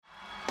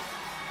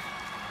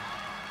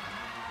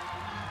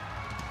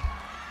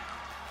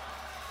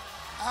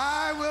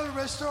will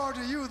restore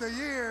to you the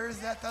years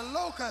that the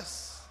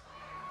locust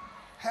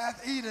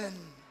hath eaten,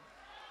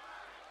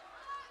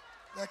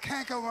 the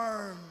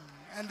cankerworm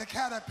and the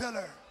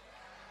caterpillar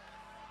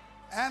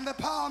and the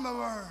palmer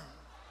worm,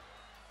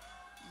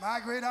 my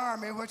great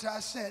army which I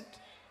sent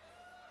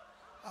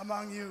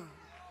among you.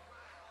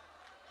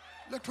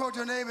 Look toward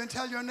your neighbor and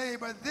tell your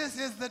neighbor, this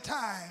is the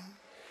time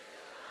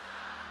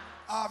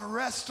of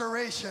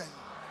restoration.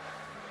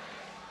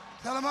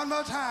 Tell him one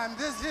more time,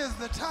 this is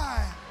the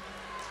time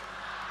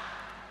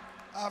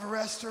of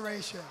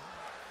restoration.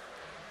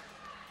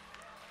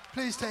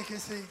 Please take your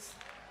seats.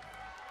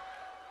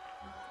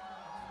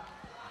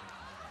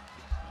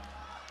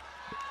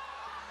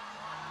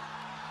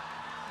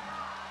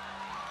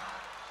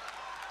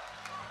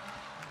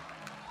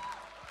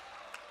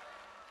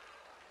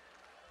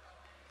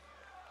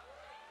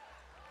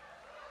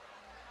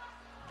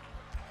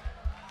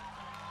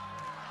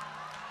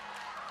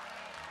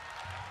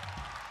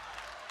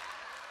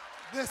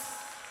 This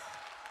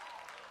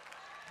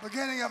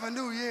beginning of a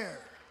new year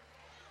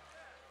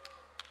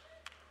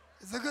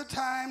is a good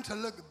time to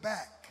look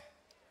back.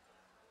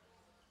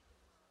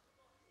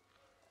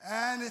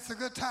 And it's a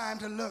good time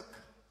to look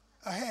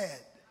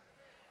ahead.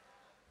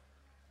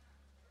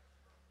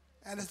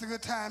 And it's a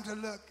good time to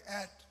look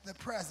at the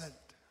present.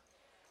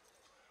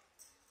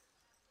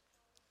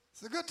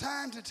 It's a good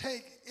time to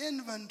take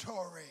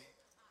inventory,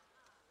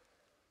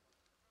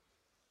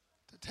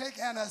 to take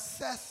an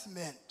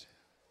assessment,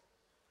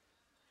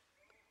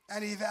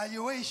 an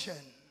evaluation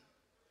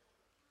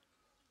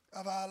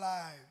of our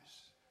lives.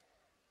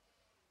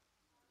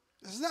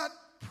 It's not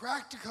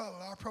practical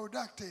or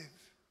productive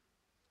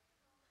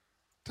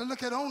to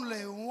look at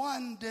only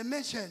one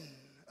dimension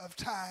of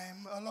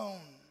time alone.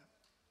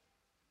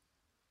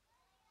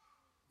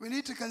 We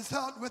need to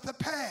consult with the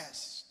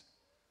past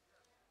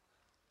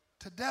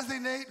to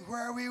designate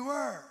where we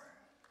were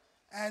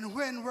and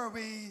when were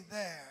we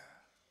there.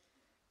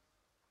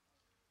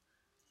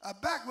 A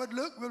backward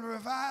look will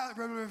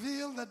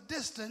reveal the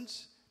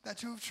distance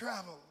that you've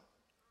traveled.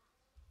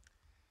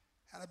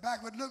 And a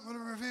backward look will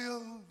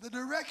reveal the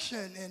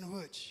direction in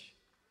which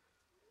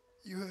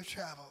you have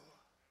traveled.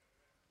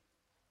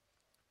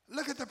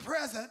 Look at the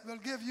present will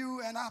give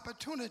you an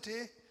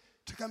opportunity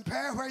to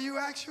compare where you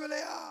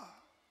actually are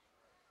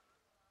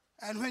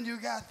and when you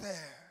got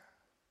there,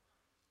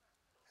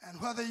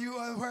 and whether you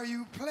are where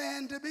you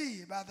planned to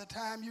be by the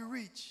time you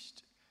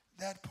reached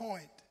that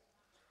point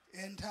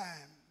in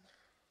time.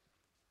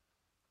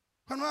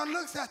 When one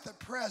looks at the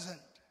present,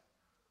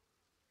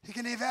 he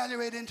can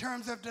evaluate in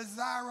terms of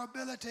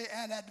desirability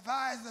and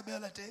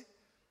advisability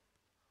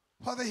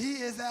whether he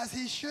is as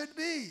he should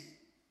be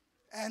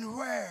and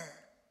where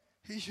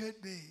he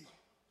should be.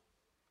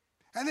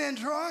 And then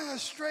drawing a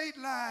straight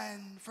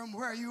line from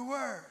where you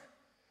were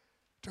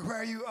to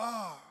where you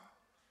are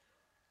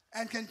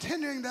and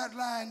continuing that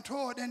line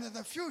toward into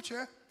the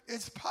future,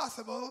 it's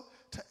possible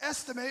to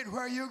estimate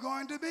where you're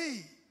going to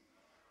be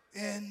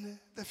in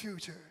the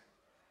future.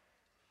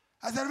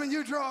 I said, when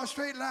you draw a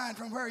straight line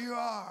from where you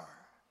are,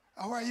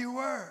 or where you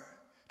were,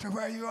 to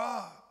where you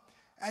are,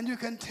 and you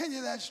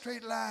continue that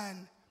straight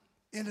line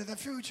into the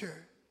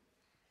future,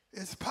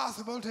 it's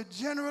possible to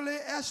generally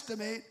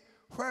estimate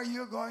where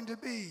you're going to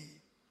be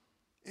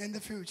in the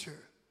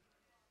future.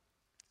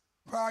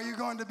 Where are you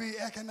going to be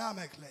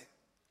economically?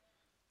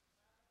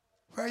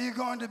 Where are you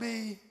going to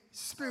be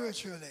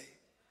spiritually?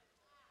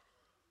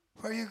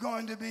 Where are you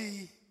going to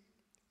be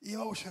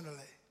emotionally?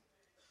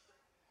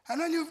 And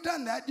when you've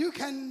done that, you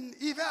can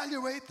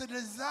evaluate the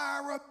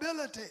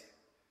desirability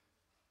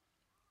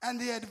and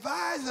the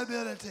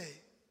advisability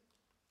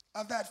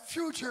of that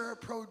future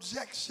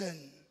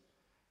projection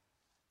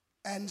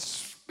and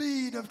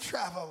speed of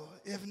travel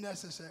if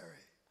necessary.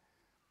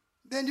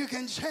 Then you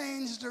can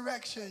change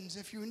directions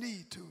if you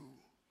need to.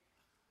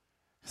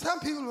 Some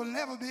people will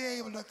never be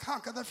able to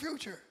conquer the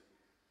future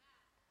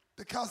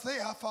because they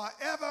are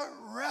forever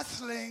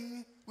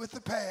wrestling with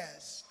the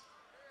past.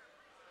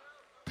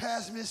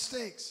 Past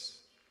mistakes,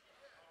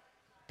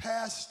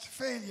 past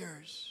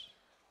failures,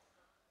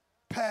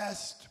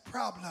 past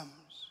problems.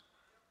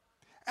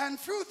 And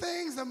few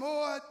things are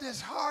more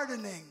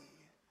disheartening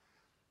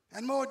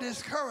and more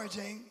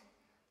discouraging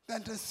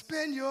than to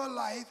spend your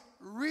life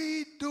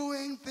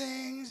redoing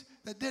things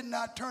that did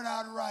not turn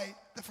out right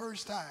the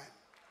first time.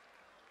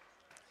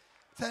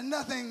 So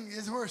nothing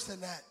is worse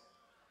than that,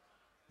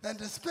 than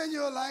to spend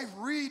your life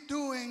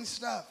redoing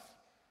stuff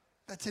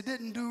that you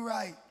didn't do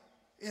right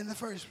in the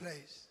first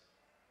place.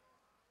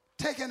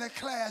 Taking a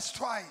class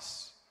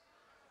twice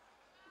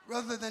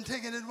rather than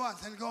taking it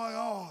once and going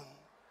on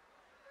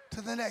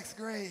to the next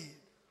grade.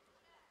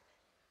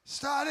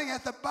 Starting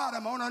at the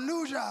bottom on a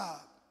new job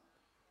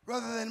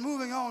rather than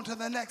moving on to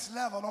the next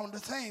level on the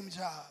same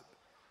job.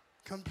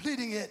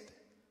 Completing it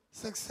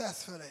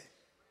successfully.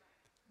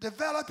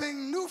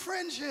 Developing new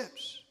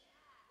friendships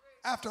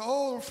after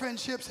old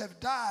friendships have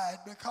died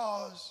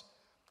because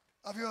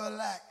of your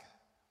lack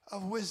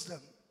of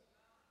wisdom.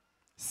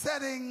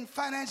 Setting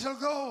financial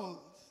goals,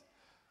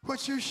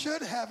 which you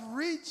should have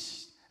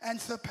reached and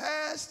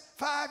surpassed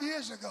 5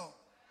 years ago.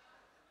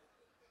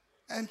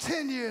 and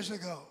 10 years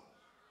ago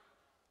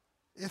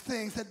if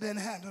things had been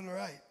handled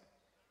right.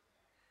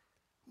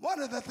 One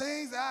of the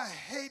things I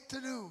hate to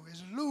do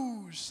is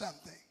lose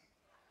something.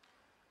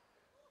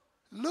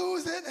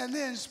 Lose it and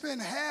then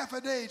spend half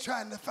a day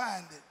trying to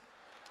find it.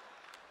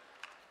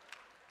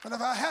 But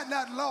if I had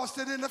not lost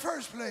it in the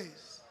first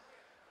place,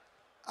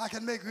 I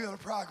can make real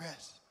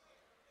progress.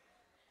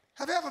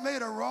 Have you ever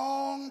made a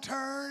wrong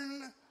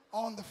turn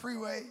on the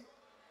freeway?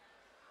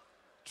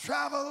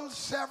 Traveled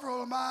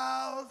several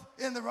miles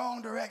in the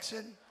wrong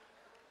direction?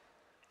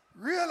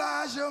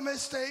 Realized your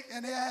mistake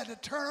and you had to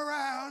turn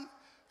around,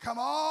 come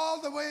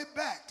all the way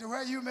back to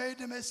where you made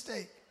the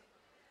mistake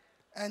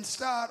and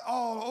start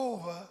all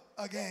over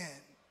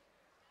again.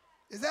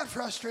 Is that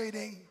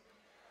frustrating?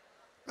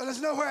 But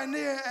it's nowhere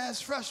near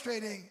as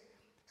frustrating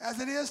as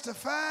it is to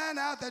find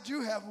out that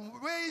you have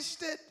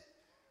wasted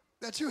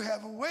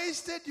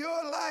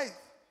your life,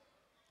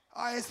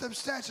 or a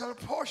substantial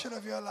portion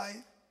of your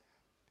life,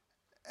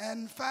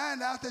 and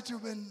find out that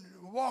you've been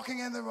walking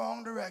in the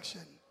wrong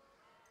direction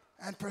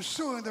and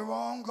pursuing the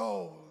wrong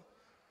goal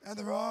and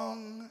the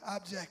wrong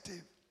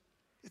objective.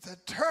 It's a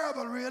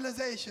terrible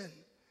realization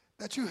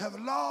that you have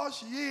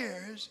lost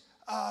years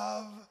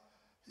of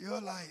your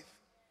life.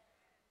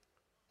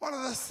 One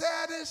of the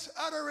saddest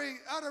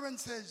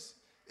utterances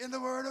in the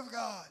Word of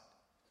God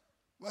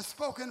was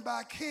spoken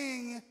by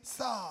King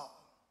Saul.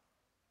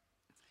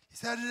 He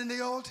said it in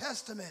the Old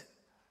Testament.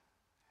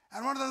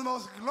 And one of the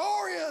most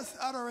glorious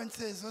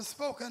utterances was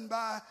spoken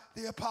by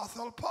the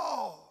Apostle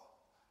Paul,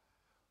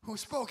 who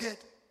spoke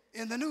it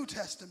in the New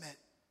Testament.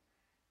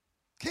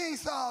 King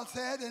Saul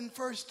said in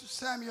 1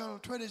 Samuel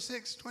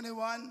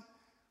 26:21,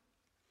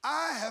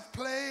 I have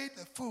played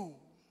the fool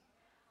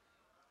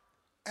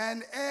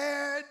and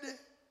erred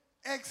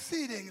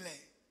exceedingly.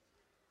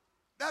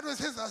 That was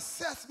his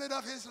assessment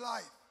of his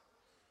life,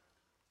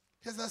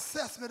 his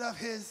assessment of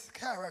his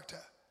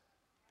character.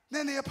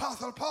 Then the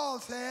Apostle Paul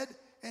said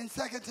in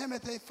 2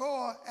 Timothy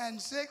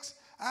 4:6,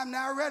 I'm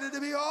now ready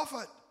to be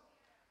offered.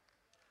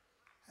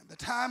 And the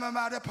time of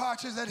my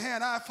departure is at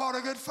hand. I fought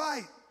a good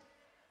fight.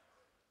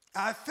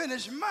 I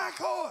finished my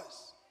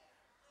course.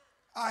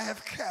 I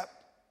have kept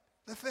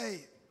the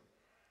faith.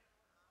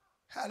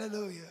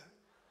 Hallelujah.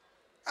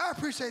 I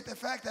appreciate the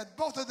fact that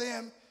both of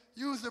them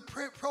use the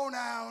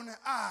pronoun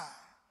I.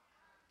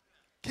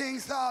 King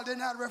Saul did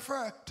not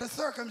refer to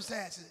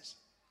circumstances.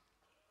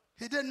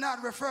 He did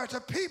not refer to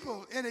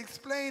people in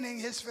explaining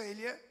his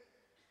failure.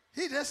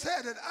 He just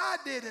said that I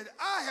did it.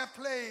 I have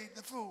played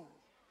the fool.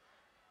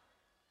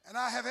 And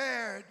I have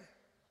erred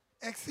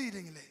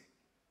exceedingly.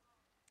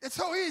 It's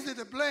so easy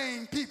to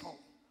blame people.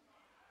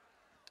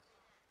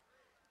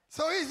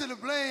 So easy to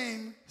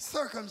blame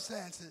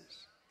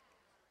circumstances.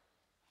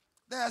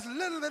 There's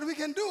little that we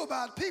can do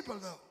about people,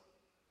 though.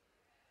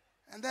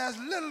 And there's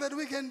little that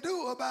we can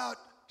do about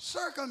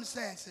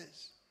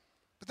circumstances.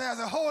 But there's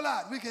a whole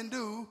lot we can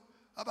do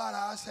about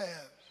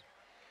ourselves.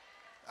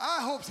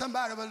 I hope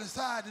somebody will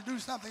decide to do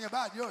something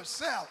about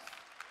yourself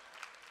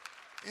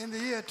in the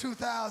year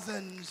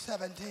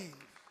 2017.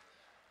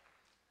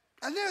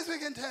 As near as we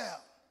can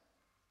tell,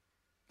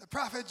 the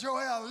prophet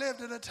Joel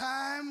lived at a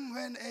time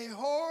when a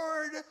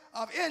horde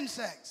of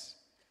insects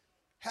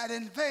had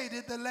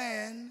invaded the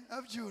land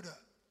of Judah.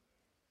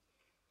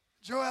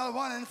 Joel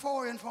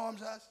 1:4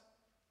 informs us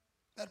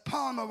that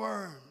palmer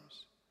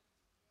worms,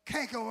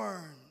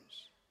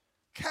 cankerworms,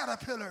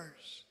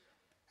 caterpillars,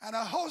 and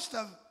a host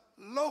of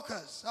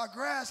locusts or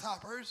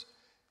grasshoppers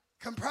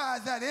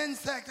comprised that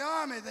insect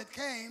army that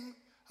came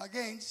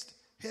against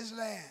his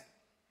land.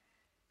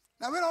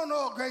 Now, we don't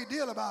know a great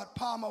deal about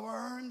palmer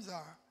worms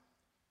or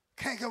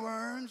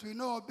cankerworms. We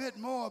know a bit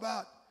more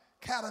about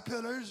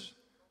caterpillars.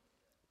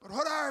 But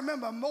what I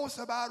remember most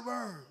about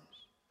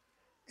worms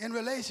in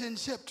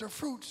relationship to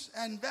fruits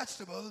and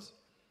vegetables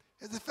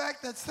is the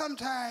fact that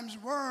sometimes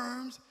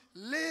worms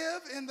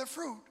live in the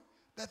fruit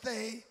that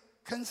they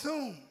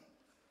consume.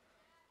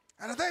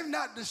 And if they've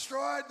not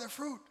destroyed the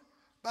fruit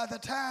by the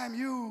time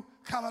you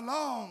come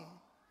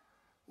along,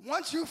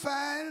 once you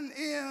find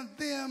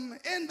them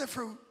in the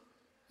fruit,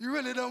 you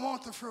really don't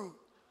want the fruit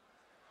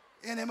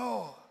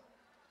anymore.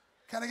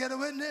 Can I get a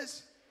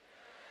witness?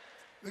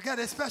 We get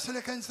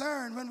especially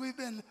concerned when we've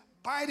been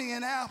biting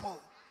an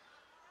apple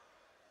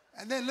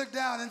and then look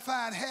down and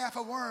find half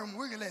a worm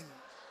wiggling.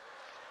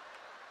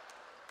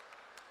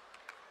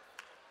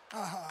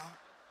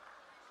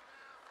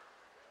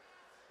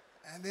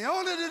 And the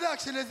only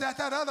deduction is that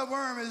that other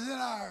worm is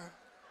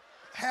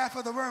half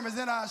of the worm is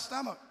in our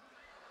stomach.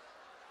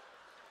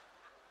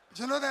 But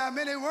you know there are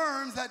many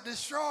worms that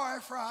destroy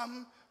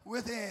from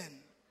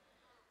within.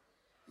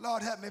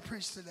 Lord, help me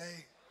preach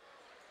today.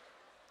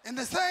 In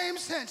the same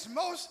sense,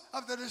 most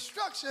of the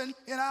destruction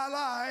in our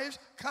lives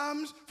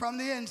comes from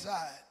the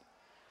inside.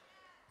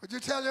 Would you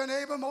tell your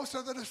neighbor, most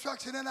of the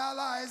destruction in our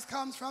lives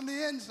comes from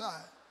the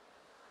inside?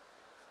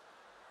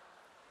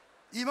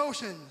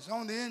 Emotions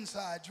on the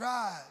inside,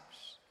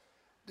 drives,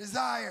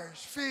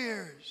 desires,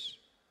 fears,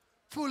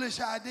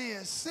 foolish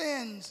ideas,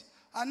 sins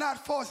are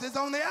not forces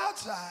on the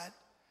outside,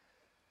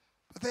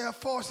 but they are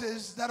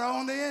forces that are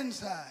on the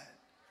inside.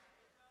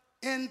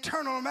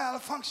 internal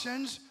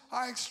malfunctions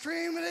are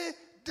extremely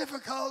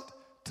difficult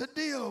to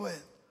deal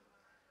with.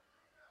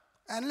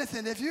 And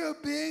listen, if you're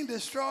being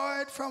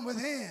destroyed from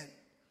within,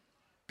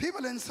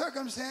 people in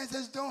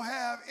circumstances don't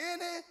have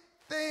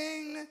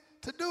anything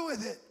to do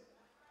with it.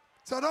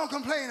 So don't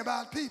complain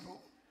about people.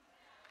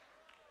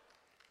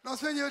 Don't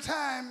spend your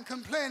time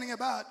complaining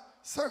about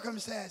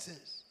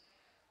circumstances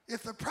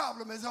if the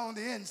problem is on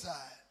the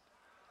inside.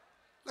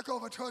 Look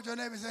over toward your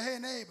neighbor and say, hey,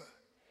 neighbor,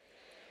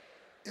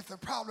 if the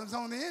problem's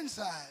on the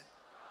inside,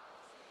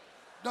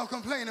 don't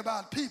complain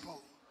about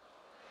people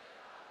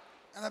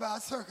and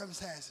about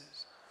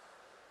circumstances.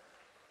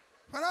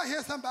 When I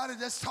hear somebody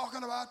just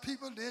talking about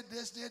people did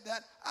this, did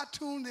that, I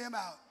tune them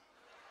out.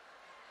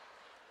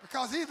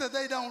 Because either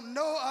they don't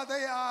know or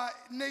they are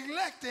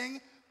neglecting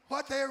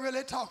what they're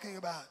really talking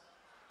about.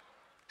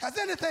 Has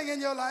anything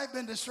in your life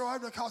been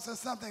destroyed because of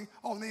something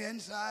on the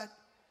inside?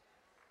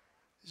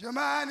 Is your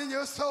mind and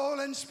your soul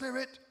and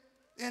spirit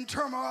in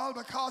turmoil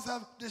because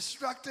of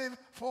destructive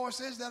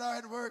forces that are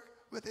at work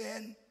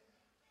within?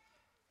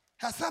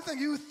 Has something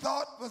you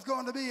thought was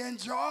going to be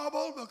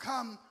enjoyable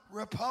become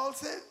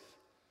repulsive?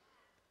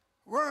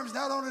 Worms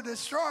not only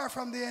destroy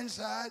from the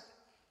inside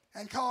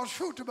and cause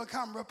fruit to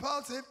become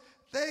repulsive,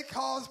 they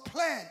cause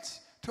plants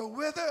to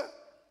wither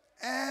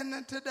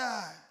and to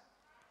die.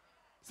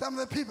 Some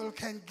of the people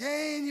can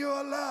gain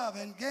your love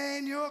and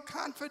gain your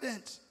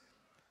confidence.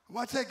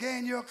 Once they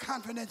gain your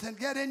confidence and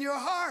get in your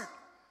heart,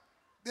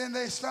 then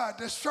they start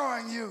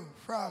destroying you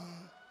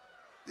from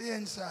the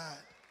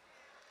inside.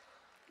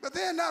 But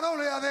then not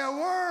only are there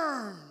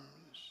worms,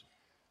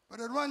 but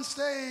at one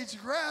stage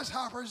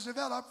grasshoppers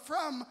develop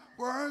from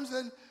worms,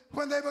 and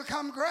when they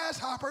become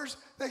grasshoppers,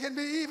 they can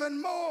be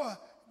even more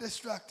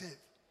destructive.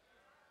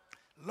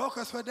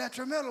 Locusts were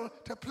detrimental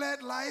to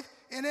plant life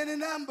in any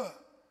number.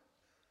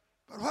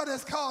 But what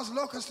has caused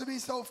locusts to be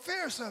so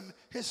fearsome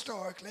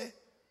historically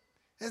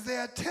is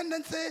their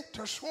tendency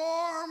to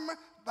swarm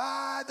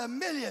by the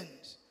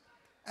millions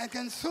and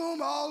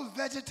consume all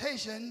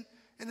vegetation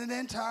in an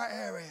entire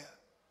area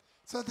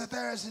so that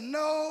there is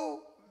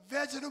no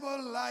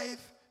vegetable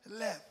life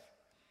left.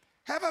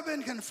 Have I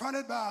been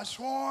confronted by a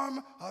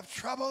swarm of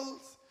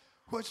troubles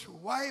which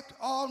wiped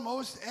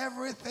almost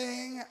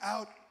everything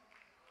out?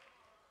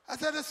 I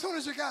said, as soon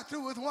as you got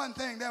through with one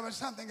thing, there was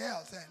something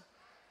else. And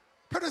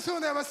pretty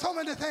soon there were so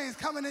many things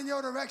coming in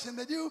your direction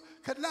that you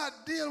could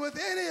not deal with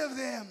any of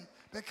them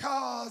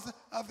because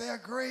of their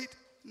great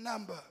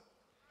number.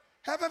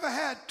 Have you ever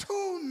had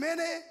too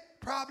many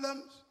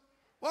problems?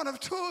 One or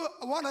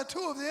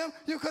two of them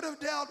you could have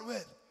dealt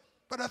with,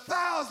 but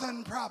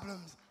 1,000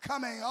 problems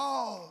coming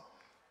all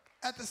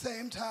at the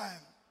same time.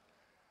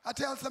 I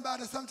tell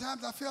somebody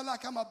sometimes I feel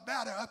like I'm a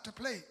batter up to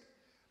plate.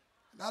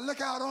 And I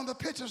look out on the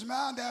pitcher's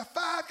mound, there are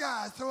 5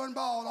 guys throwing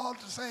ball all at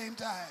the same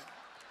time.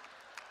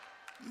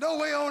 No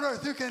way on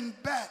earth you can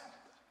bat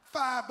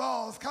 5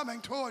 balls coming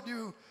toward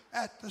you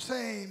at the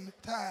same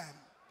time.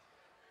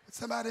 Would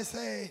somebody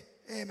say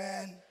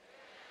amen?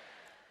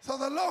 So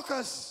the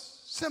locusts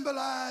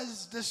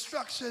symbolize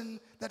destruction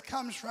that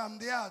comes from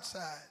the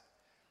outside.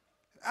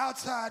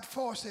 Outside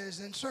forces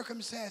and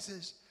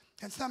circumstances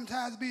can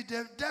sometimes be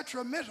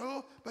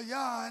detrimental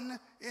beyond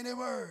any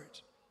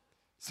words.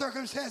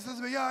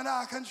 Circumstances beyond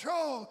our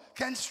control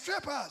can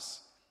strip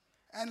us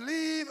and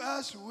leave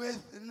us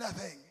with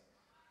nothing.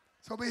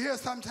 So we hear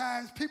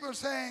sometimes people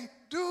saying,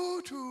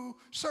 due to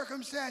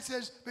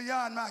circumstances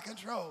beyond my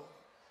control,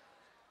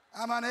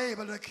 I'm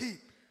unable to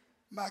keep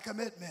my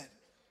commitment.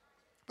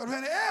 But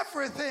when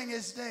everything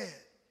is dead,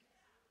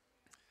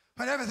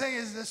 when everything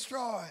is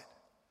destroyed,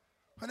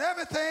 when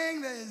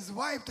everything is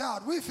wiped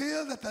out, we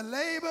feel that the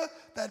labor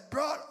that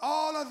brought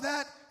all of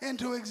that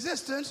into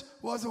existence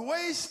was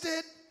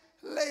wasted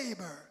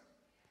labor.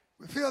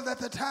 We feel that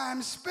the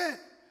time spent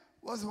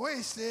was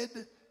wasted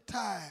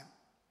time.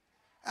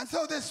 And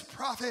so this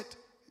prophet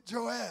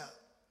Joel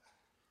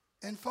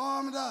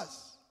informed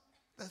us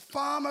that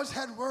farmers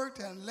had worked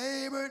and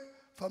labored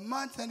for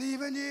months and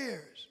even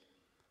years,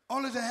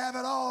 only to have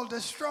it all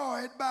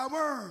destroyed by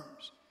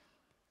worms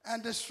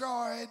and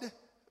destroyed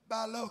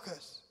by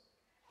locusts.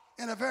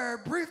 In a very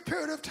brief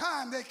period of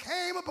time, they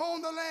came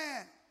upon the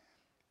land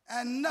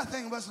and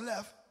nothing was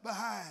left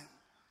behind.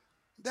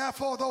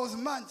 Therefore, those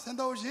months and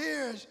those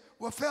years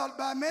were felt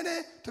by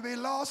many to be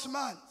lost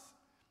months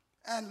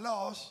and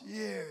lost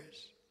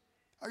years.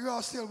 Are you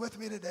all still with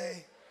me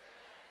today?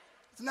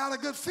 It's not a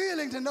good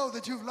feeling to know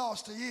that you've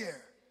lost a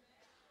year.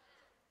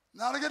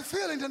 Not a good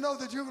feeling to know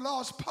that you've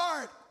lost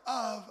part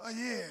of a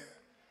year.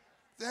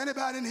 Is there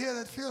anybody in here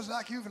that feels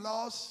like you've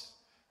lost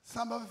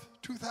some of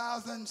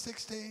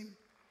 2016?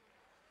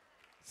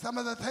 Some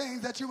of the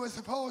things that you were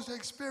supposed to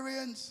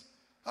experience,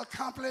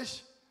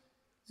 accomplish,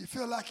 you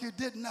feel like you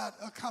did not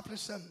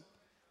accomplish them,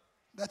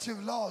 that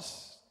you've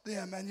lost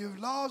them, and you've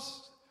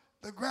lost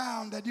the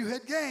ground that you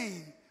had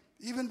gained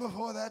even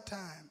before that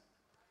time.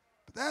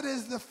 But that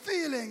is the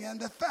feeling and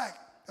the fact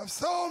of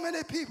so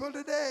many people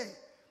today.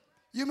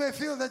 You may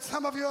feel that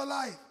some of your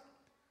life,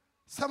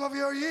 some of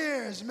your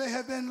years may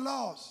have been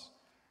lost,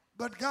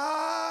 but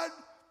God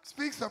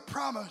speaks a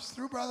promise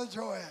through Brother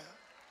Joel.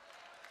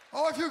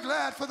 Oh, if you're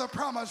glad for the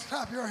promise,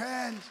 clap your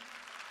hands.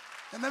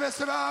 In the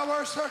midst of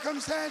our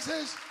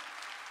circumstances,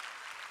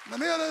 in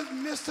the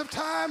midst of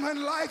time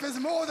when life is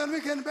more than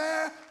we can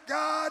bear,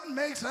 God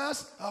makes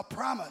us a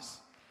promise.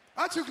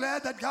 Aren't you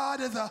glad that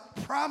God is a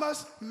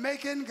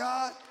promise-making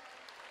God?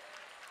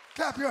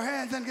 Clap your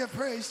hands and give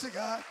praise to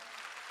God.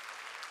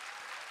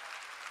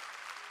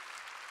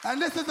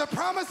 And this is a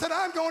promise that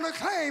I'm going to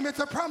claim. It's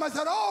a promise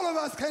that all of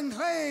us can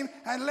claim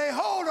and lay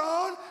hold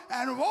on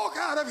and walk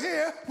out of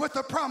here with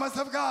the promise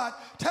of God.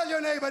 Tell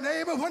your neighbor,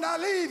 neighbor, when I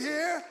leave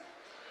here,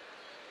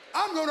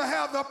 I'm going to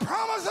have the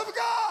promise of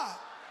God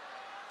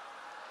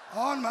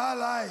on my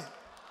life.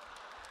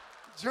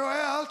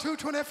 Joel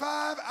 2:25,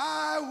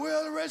 I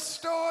will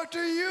restore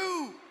to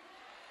you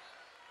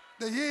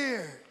the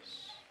years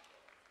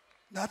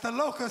that the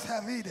locusts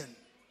have eaten,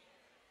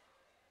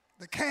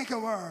 the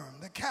cankerworm,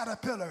 the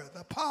caterpillar,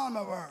 the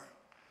palmer worm.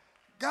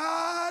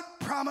 God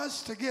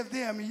promised to give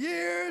them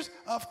years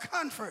of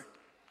comfort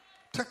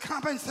to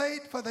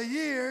compensate for the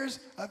years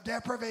of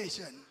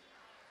deprivation.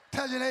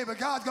 Tell your neighbor,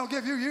 God's going to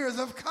give you years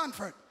of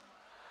comfort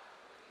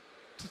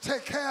to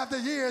take care of the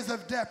years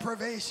of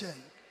deprivation.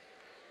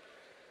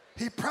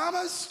 He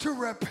promised to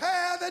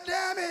repair the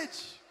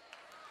damage.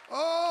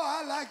 Oh,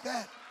 I like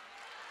that.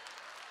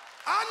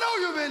 I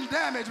know you've been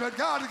damaged, but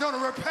God is going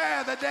to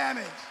repair the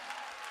damage.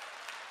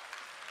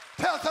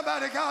 Tell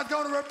somebody, God's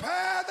going to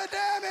repair the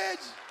damage.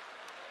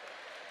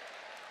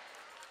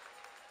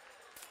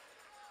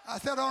 I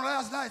said on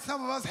last night,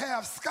 some of us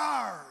have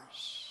scars.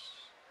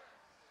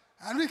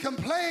 And we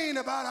complain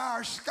about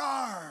our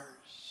scars.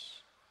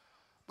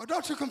 But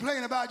don't you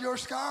complain about your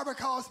scar,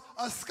 because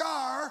a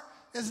scar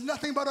is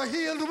nothing but a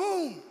healed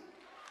wound.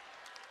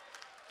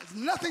 It's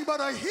nothing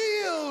but a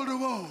healed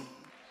wound.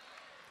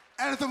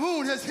 And if the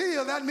wound is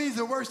healed, that means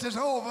the worst is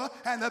over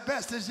and the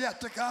best is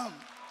yet to come.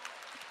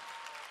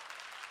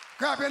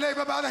 Grab your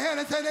neighbor by the hand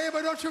and say,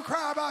 neighbor, don't you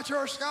cry about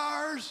your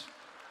scars.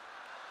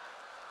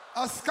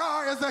 A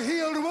scar is a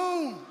healed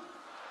wound.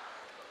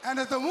 And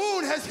if the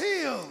wound has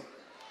healed,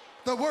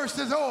 the worst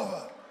is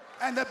over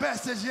and the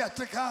best is yet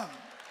to come.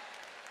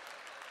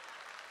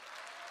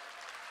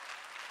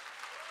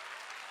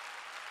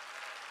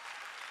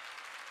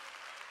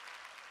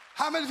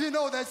 How many of you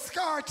know that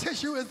scar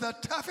tissue is the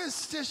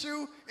toughest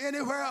tissue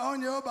anywhere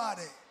on your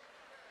body?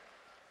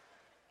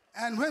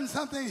 And when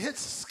something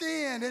hits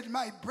skin, it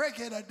might break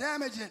it or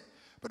damage it.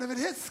 But if it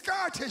hits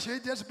scar tissue,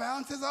 it just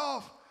bounces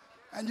off.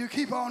 And you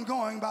keep on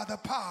going by the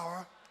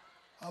power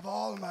of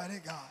Almighty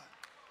God.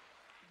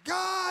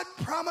 God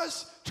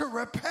promised to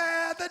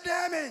repair the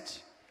damage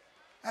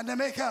and to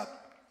make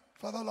up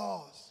for the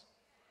loss.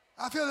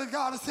 I feel that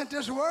God has sent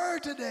this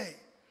word today.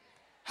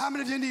 How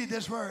many of you need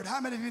this word? How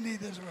many of you need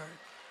this word?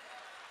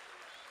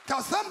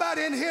 Because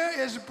somebody in here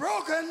is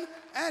broken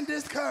and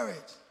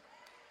discouraged.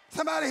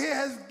 Somebody here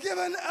has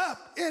given up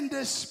in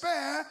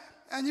despair,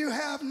 and you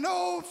have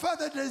no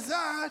further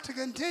desire to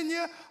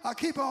continue or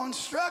keep on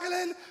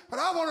struggling. But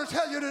I want to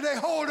tell you today,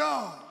 hold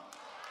on.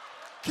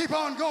 Keep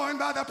on going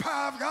by the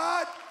power of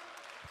God,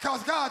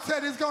 because God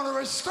said he's going to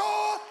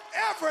restore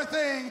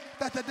everything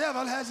that the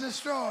devil has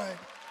destroyed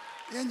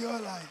in your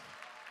life.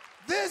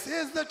 This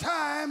is the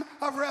time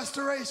of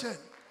restoration.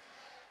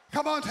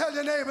 Come on, tell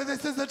your neighbor,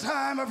 this is the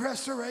time of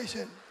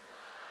restoration.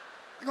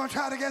 We're going to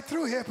try to get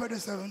through here pretty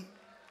soon.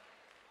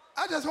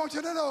 I just want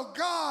you to know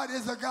God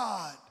is a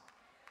God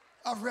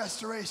of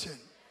restoration.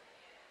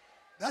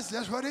 That's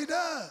just what he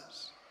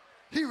does.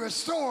 He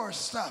restores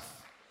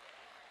stuff.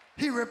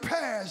 He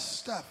repairs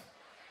stuff.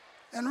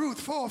 In Ruth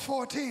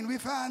 4:14, we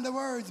find the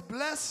words,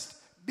 blessed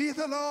be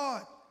the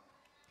Lord.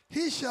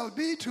 He shall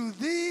be to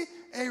thee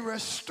a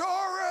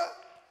restorer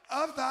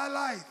of thy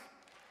life.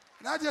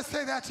 And I just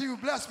say that to you,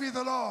 blessed be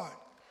the Lord.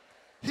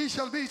 He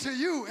shall be to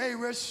you a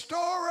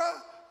restorer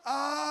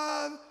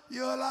of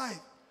your life.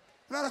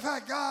 Matter of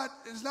fact, God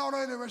is not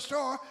only the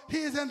restorer, he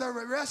is in the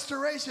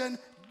restoration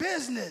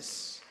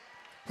business.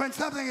 When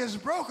something is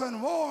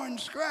broken, worn,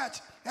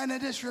 scratched, and in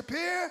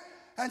disrepair,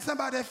 and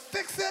somebody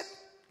fix it,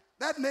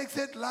 that makes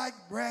it like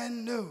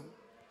brand new.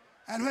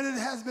 And when it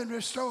has been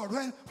restored,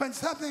 when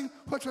something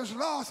which was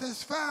lost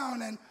is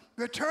found and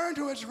returned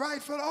to its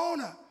rightful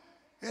owner,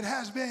 it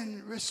has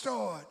been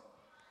restored.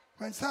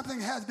 When something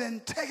has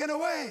been taken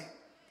away,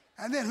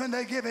 and then when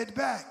they give it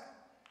back,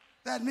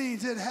 that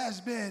means it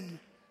has been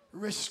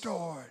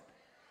restored.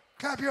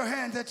 Clap your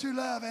hands that you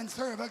love and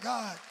serve a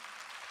God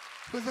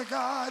who is a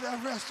God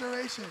of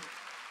restoration.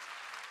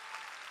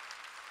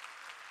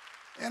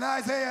 In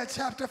Isaiah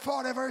chapter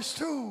 40, verse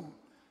 2,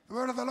 the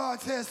word of the Lord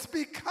says,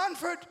 speak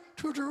comfort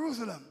to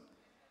Jerusalem.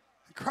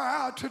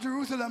 Cry out to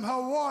Jerusalem,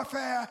 her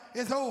warfare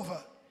is over.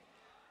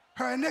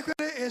 Her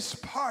iniquity is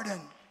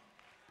pardoned.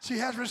 She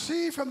has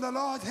received from the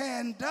Lord's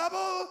hand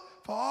double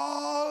for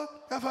all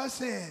of her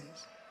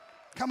sins.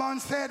 Come on,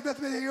 say it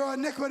with me. Your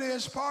iniquity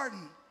is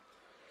pardoned.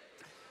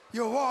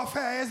 Your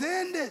warfare is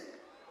ended.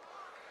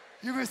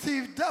 You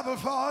received double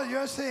for all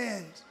your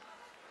sins.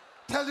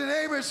 Tell your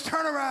neighbor it's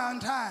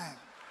turnaround time.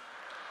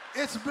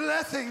 It's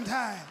blessing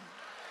time.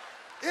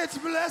 It's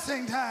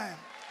blessing time.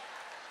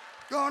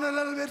 Going a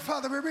little bit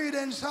further, we read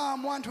in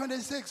Psalm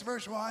 126,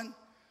 verse 1,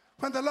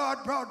 when the Lord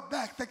brought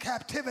back the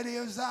captivity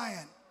of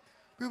Zion,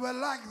 we were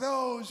like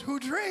those who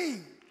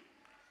dream.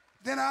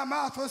 Then our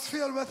mouth was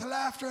filled with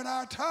laughter and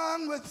our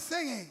tongue with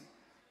singing.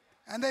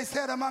 And they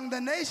said among the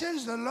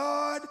nations, the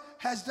Lord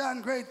has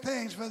done great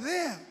things for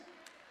them.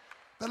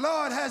 The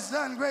Lord has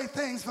done great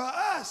things for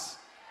us,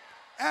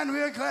 and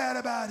we're glad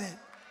about it.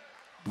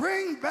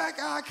 Bring back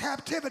our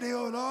captivity,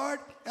 O Lord,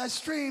 as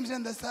streams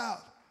in the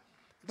south.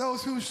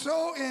 Those who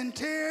sow in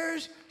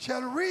tears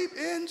shall reap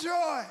in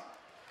joy.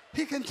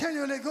 He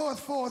continually goeth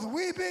forth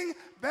weeping,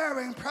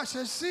 bearing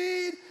precious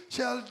seed,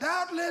 shall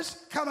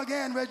doubtless come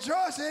again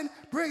rejoicing,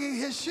 bringing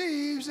his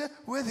sheaves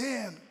with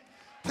him.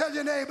 Tell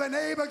your neighbor,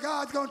 neighbor,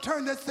 God's going to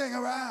turn this thing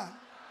around.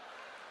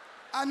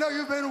 I know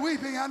you've been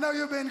weeping. I know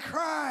you've been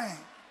crying.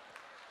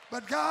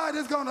 But God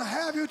is going to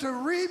have you to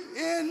reap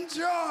in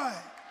joy.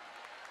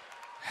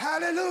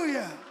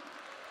 Hallelujah.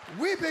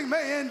 Weeping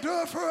may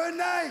endure for a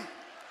night,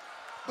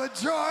 but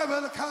joy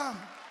will come.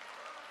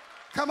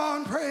 Come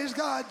on, praise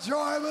God.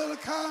 Joy will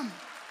come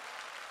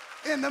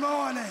in the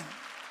morning.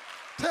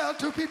 Tell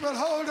two people,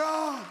 hold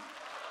on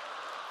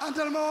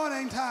until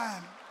morning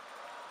time.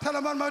 Tell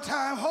them one more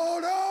time,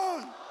 hold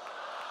on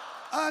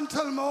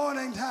until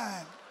morning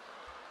time.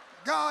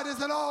 God is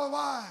an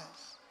all-wise,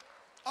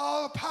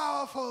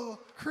 all-powerful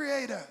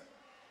creator.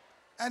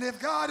 And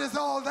if God is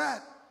all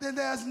that, then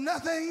there's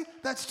nothing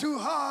that's too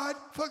hard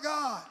for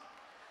God.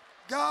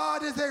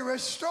 God is a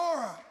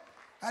restorer,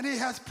 and he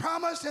has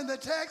promised in the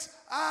text,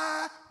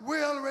 I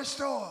will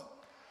restore.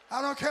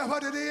 I don't care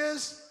what it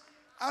is.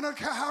 I don't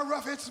care how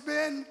rough it's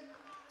been.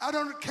 I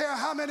don't care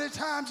how many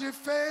times you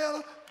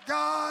fail.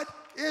 God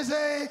is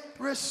a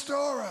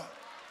restorer.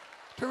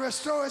 To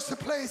restore is to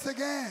place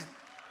again.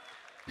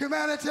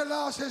 Humanity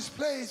lost its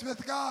place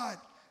with God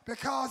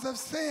because of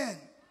sin.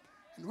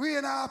 And we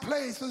in our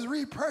place was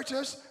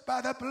repurchased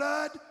by the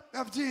blood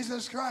of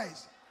Jesus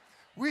Christ.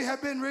 We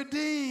have been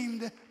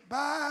redeemed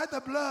by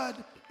the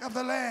blood of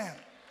the Lamb.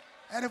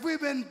 And if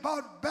we've been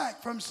bought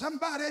back from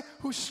somebody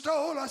who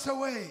stole us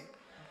away,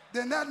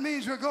 then that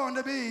means we're going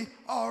to be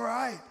all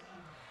right.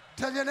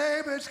 Tell your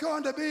neighbor it's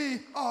going to be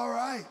all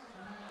right.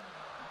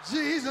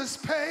 Jesus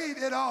paid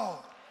it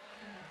all.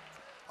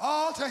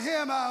 All to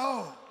him I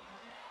owe.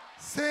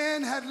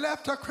 Sin had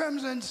left a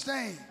crimson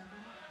stain,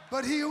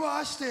 but he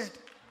washed it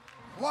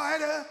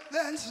whiter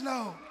than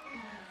snow.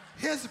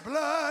 His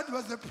blood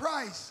was the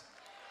price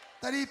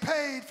that he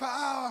paid for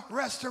our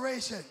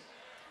restoration.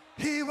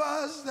 He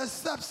was the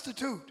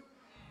substitute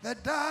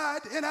that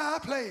died in our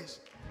place.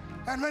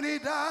 And when he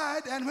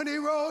died and when he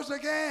rose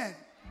again,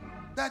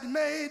 that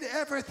made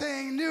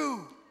everything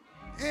new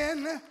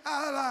in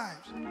our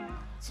lives.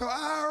 So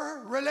our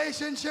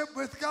relationship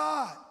with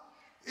God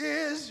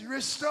is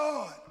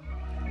restored.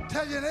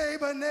 Tell your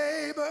neighbor,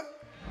 neighbor,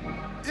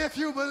 if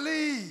you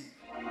believe,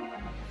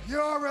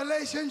 your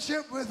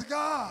relationship with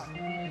God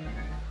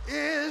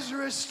is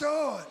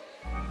restored.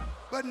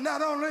 But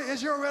not only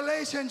is your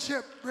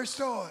relationship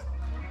restored,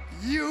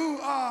 you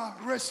are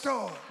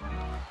restored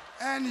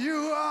and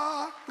you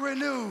are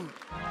renewed.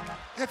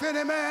 If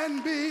any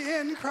man be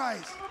in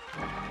Christ,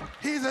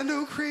 he's a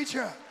new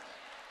creature.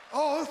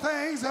 Old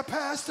things are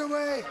passed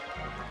away,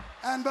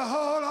 and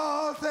behold,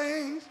 all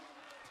things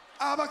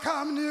are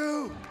become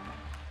new.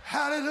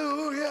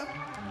 Hallelujah.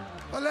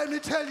 But let me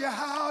tell you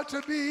how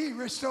to be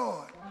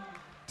restored.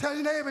 Tell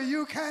your neighbor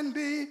you can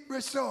be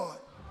restored.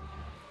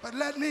 But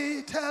let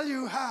me tell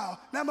you how.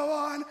 Number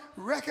one,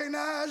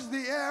 recognize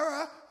the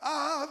error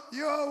of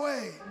your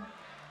way.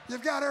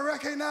 You've got to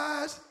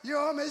recognize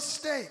your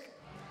mistake.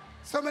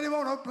 So many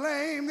want to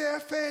blame their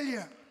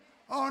failure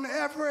on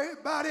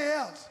everybody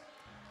else.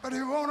 But if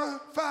you want to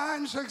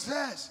find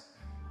success,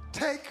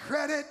 take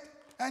credit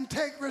and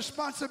take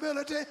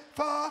responsibility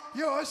for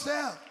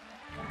yourself.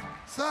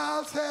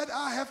 Saul said,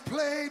 I have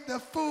played the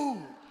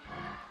fool,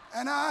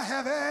 and I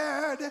have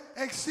erred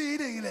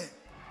exceedingly.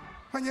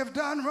 When you've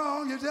done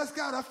wrong, you just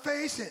got to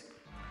face it.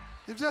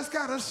 You just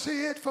got to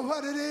see it for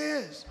what it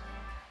is.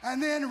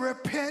 And then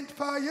repent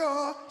for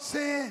your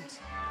sins.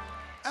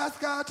 Ask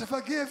God to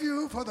forgive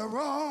you for the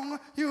wrong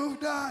you've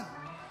done.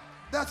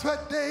 That's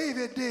what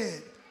David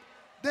did.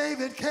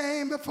 David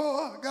came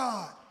before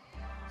God.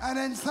 And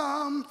in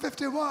Psalm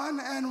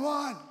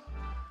 51:1,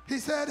 he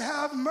said,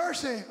 have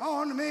mercy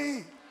on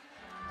me,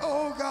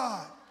 O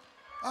God,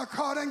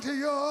 according to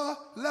your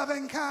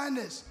loving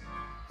kindness,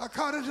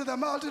 according to the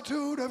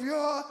multitude of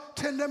your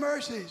tender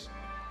mercies.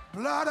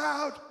 Blot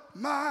out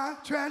my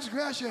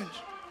transgressions.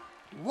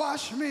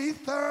 Wash me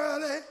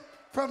thoroughly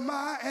from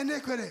my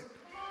iniquity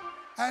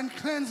and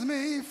cleanse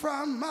me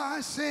from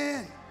my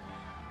sin.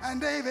 And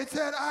David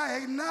said, I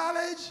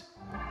acknowledge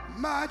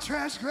my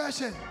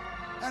transgression,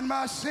 and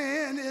my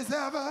sin is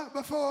ever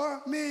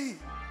before me.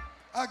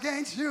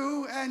 Against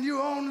you and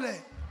you only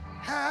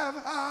have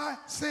I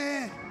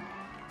sinned.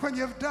 When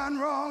you've done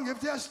wrong,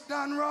 you've just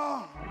done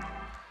wrong.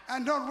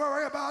 And don't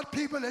worry about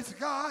people. It's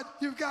God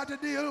you've got to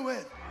deal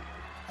with.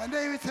 And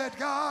David said,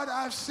 God,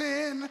 I've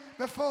sinned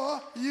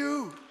before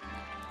you.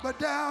 But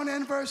down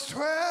in verse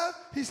 12,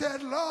 he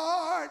said,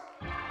 Lord,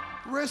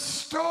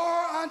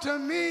 restore unto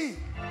me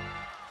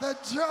the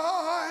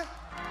joy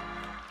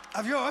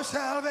of your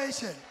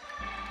salvation.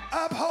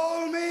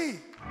 Uphold me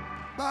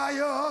by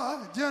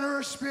your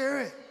generous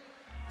spirit.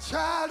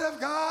 Child of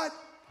God,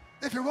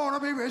 if you want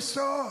to be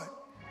restored,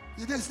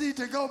 you just need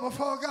to go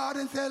before God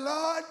and say,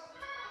 Lord,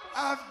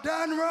 I've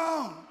done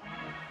wrong,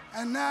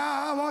 and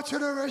now I want you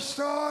to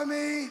restore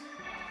me.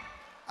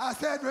 I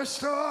said,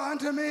 restore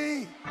unto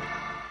me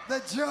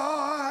the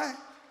joy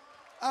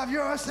of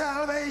your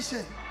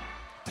salvation.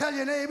 Tell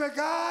your neighbor,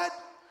 God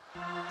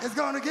is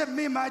going to give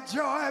me my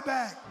joy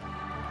back.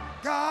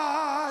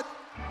 God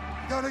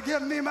going to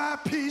give me my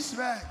peace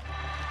back.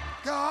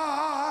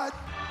 God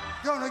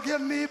going to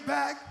give me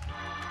back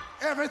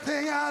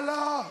everything I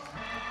lost.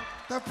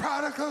 The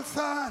prodigal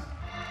son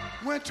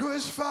went to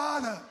his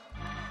father,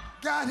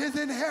 got his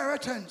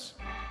inheritance,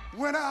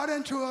 went out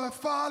into a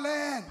far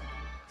land,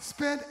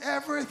 spent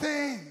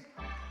everything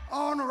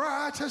on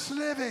righteous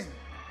living.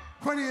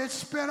 When he had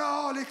spent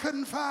all, he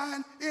couldn't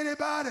find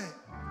anybody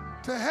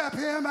to help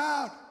him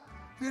out.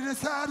 He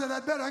decided,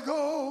 I'd better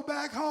go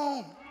back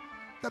home.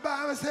 The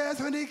Bible says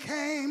when he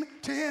came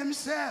to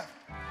himself,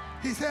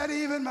 he said,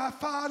 even my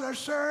father's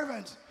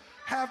servants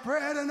have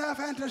bread enough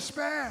and to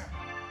spare,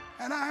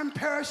 and I'm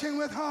perishing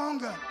with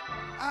hunger.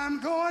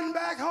 I'm going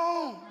back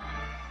home,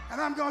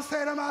 and I'm going to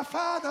say to my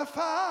father,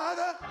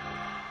 Father,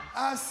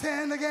 I've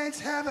sinned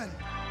against heaven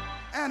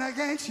and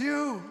against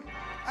you.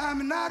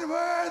 I'm not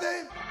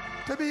worthy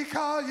to be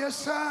called your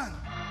son.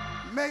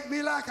 Make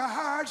me like a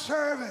hired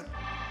servant.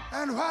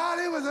 And while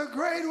he was a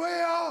great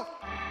way off,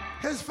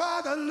 his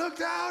father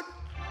looked out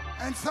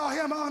and saw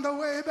him on the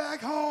way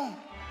back home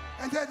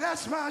and said,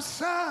 that's my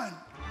son.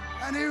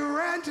 And he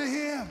ran to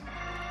him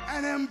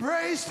and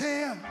embraced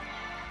him.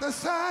 The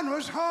son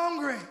was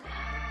hungry.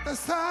 The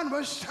son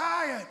was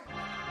tired.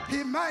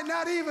 He might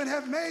not even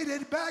have made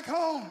it back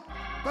home.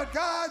 But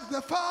God,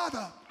 the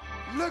Father,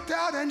 looked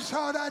out and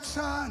saw that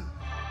son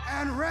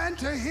and ran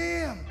to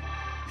him.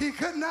 He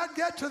could not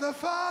get to the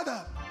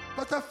Father,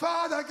 but the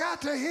Father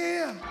got to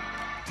him.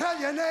 Tell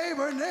your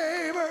neighbor,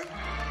 neighbor,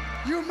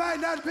 you might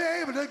not be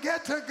able to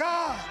get to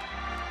God,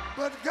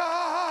 but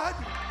God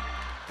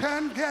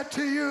can get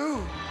to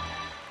you.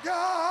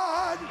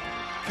 God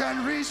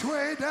can reach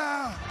way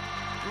down,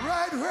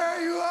 right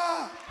where you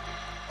are.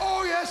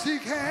 Oh, yes, he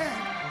can.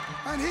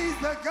 And he's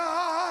the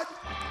God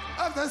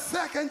of the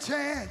second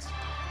chance.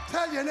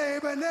 Tell your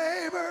neighbor,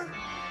 neighbor,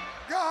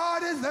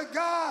 God is the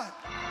God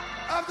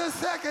of the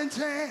second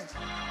chance,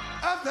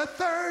 of the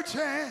third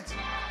chance,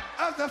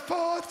 of the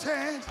fourth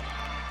chance.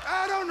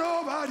 I don't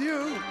know about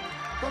you,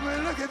 but when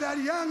we look at that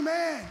young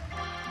man,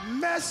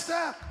 messed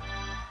up,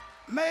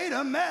 made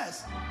a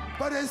mess,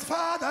 but his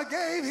father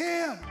gave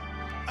him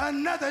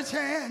another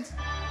chance.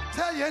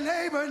 Tell your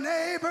neighbor,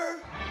 neighbor,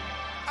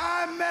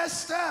 I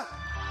messed up,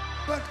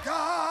 but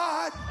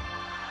God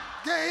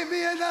gave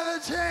me another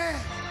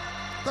chance.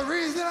 The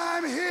reason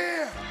I'm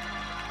here,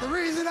 the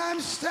reason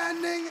I'm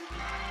standing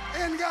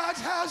in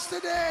God's house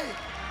today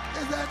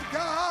is that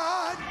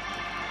God,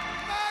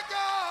 my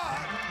God,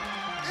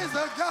 is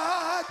a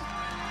God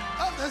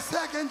of the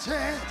second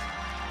chance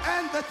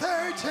and the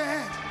third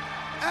chance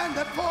and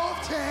the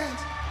fourth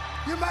chance.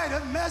 You might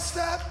have messed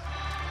up,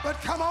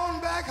 but come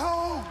on back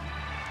home.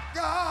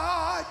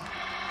 God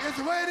is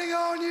waiting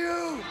on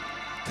you.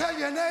 Tell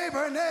your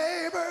neighbor,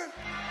 neighbor,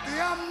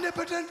 the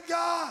omnipotent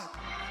God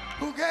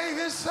who gave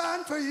his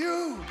son for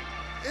you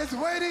is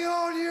waiting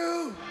on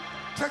you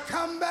to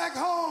come back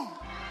home.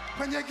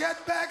 When you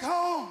get back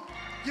home,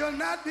 you'll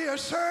not be a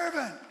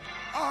servant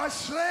or a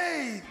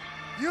slave.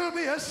 You'll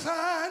be a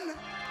son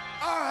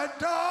or a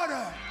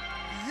daughter.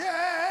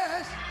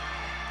 Yes.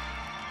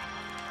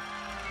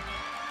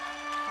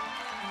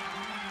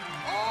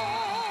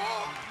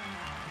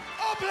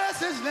 Oh, bless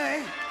his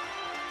name.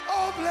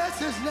 Oh, bless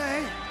his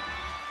name.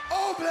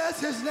 Oh,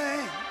 bless his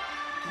name.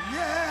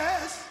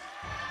 Yes.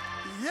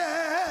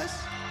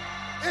 Yes.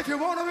 If you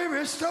want to be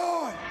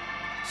restored,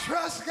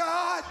 trust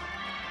God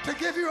to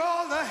give you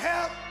all the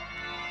help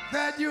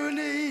that you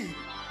need.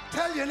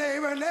 Tell your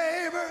neighbor,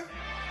 neighbor,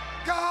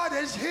 God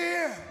is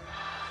here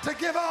to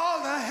give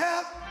all the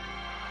help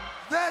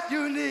that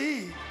you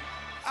need.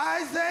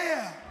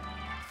 Isaiah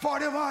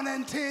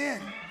 41:10.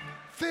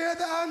 Fear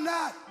thou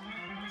not,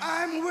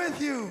 I'm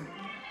with you.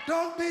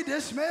 Don't be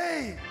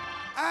dismayed.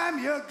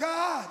 I'm your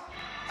God.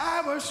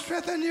 I will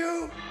strengthen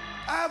you.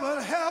 I will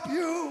help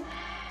you.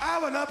 I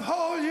will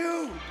uphold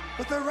you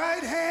with the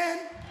right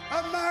hand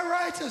of my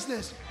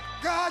righteousness.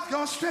 God's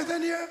going to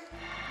strengthen you.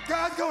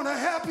 God's going to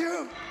help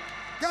you.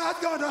 God's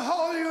going to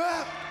hold you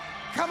up.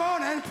 Come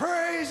on and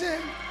praise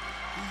him.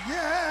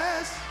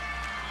 Yes.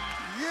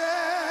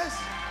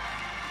 Yes.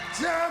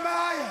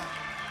 Jeremiah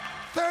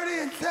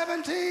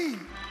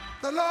 30:17.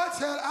 The Lord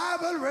said, I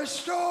will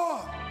restore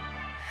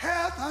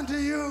health unto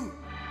you.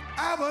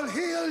 I will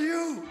heal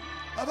you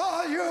of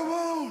all your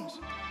wounds.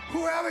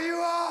 Whoever you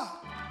are,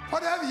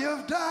 whatever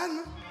you've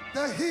done,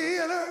 the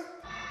healer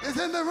is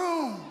in the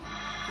room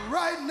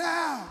right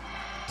now.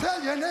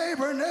 Tell your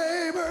neighbor,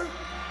 neighbor,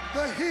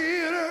 The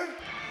healer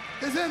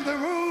is in the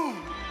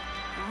room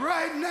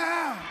right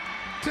now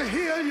to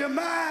heal your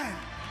mind,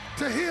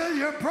 to heal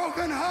your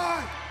broken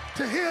heart,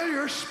 to heal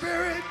your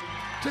spirit,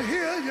 to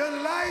heal your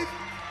life,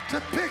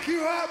 to pick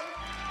you up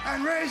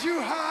and raise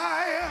you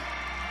higher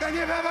than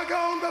you've ever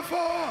gone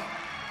before.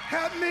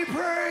 Help me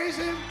praise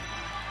him.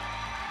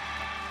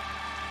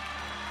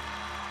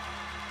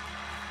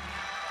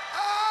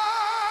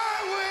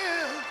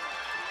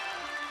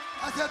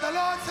 I said, the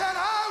Lord said,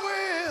 I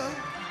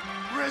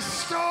will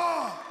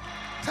restore.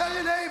 Tell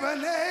your neighbor,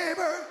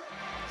 neighbor,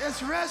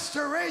 it's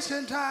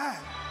restoration time.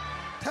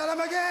 Tell him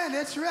again,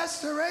 it's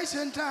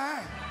restoration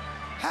time.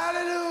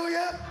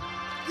 Hallelujah.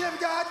 Give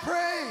God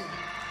praise.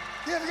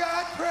 Give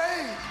God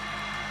praise.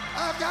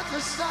 I've got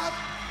to stop.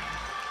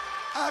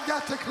 I've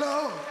got to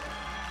close.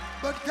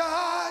 But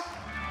God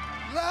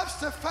loves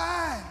to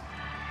find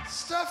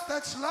stuff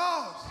that's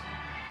lost.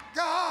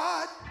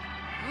 God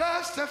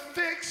loves to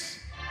fix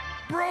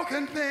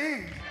broken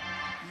things.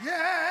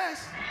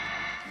 Yes,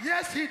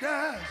 yes, he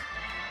does.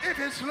 If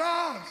it's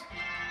lost,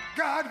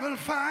 God will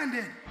find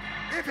it.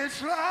 If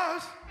it's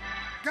lost,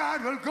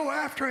 God will go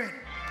after it.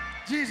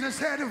 Jesus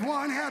said if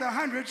one had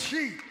 100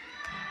 sheep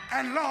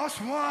and lost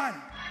one,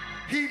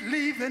 he'd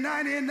leave the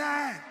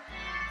 99.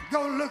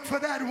 Go look for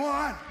that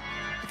one.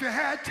 If you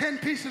had 10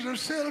 pieces of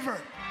silver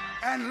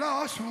and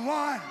lost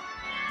one,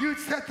 you'd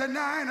set the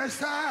 9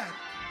 aside.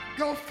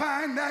 Go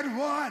find that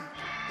one.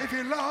 If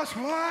you lost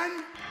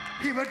one,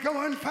 he would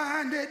go and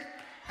find it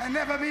and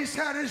never be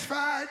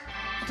satisfied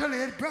until he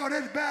had brought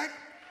it back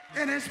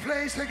in its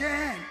place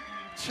again.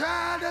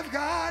 Child of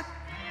God,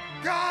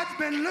 God's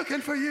been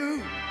looking for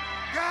you.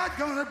 God's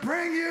going to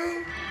bring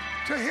you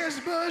to his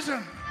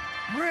bosom,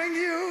 bring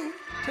you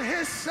to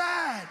his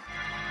side.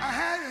 I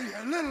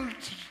had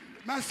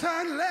my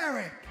son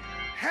Larry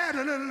had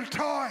a little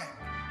toy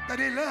that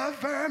he loved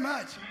very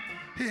much.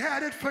 He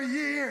had it for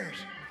years.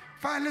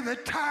 Finally, the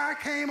tire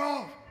came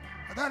off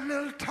of that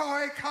little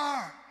toy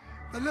car.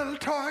 The little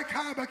toy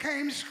car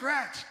became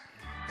scratched.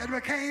 It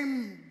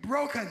became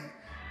broken.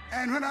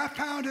 And when I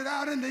found it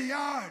out in the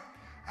yard,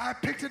 I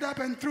picked it up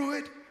and threw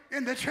it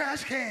in the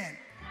trash can.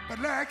 But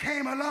Larry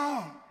came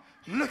along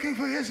looking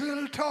for his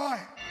little toy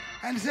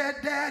and said,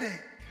 Daddy,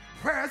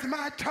 where's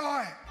my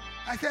toy?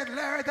 I said,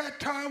 Larry,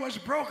 that toy was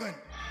broken.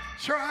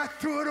 So I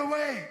threw it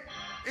away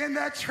in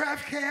that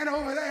trash can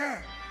over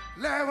there.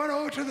 Larry went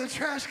over to the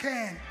trash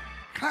can,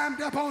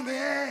 climbed up on the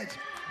edge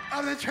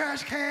of the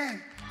trash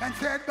can and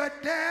said,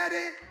 but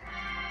Daddy,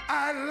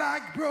 I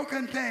like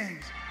broken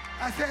things.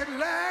 I said,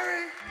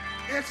 Larry,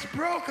 it's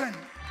broken.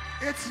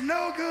 It's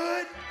no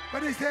good.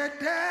 But he said,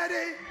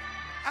 Daddy,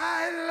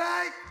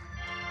 I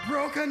like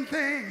broken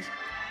things.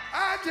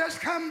 I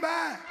just come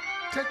by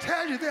to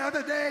tell you the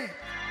other day,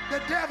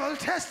 the devil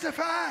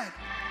testified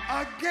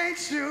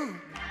against you,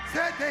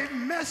 said they've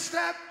messed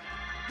up,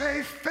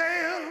 they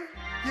failed,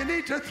 you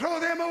need to throw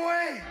them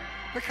away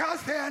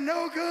because they are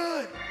no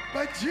good.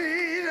 But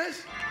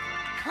Jesus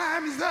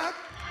climbs up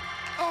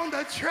on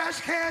the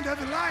trash can of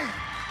life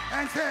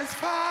and says,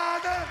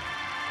 Father,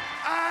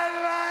 I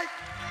like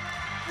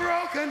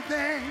broken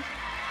things.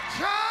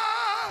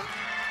 Child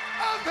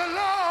of the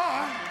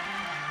Lord,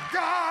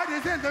 God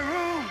is in the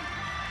room.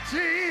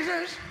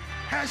 Jesus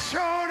has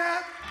shown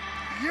up.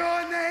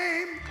 Your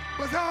name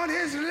was on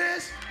his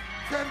list.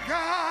 Said,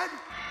 God,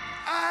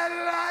 I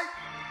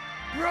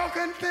like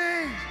broken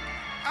things.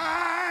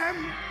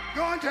 I'm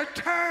going to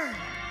turn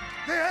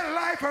their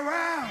life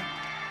around.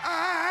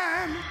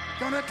 I'm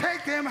going to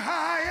take them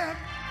higher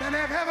than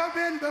they've ever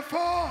been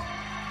before.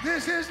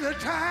 This is the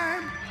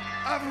time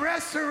of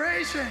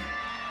restoration.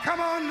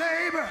 Come on,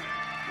 neighbor,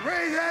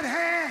 raise that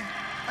hand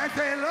and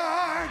say,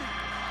 Lord,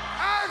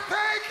 I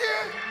thank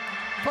you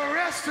for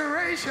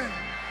restoration.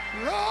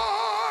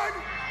 Lord,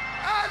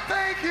 I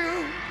thank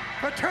you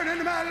for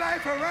turning my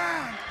life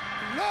around.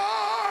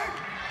 Lord,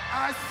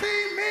 I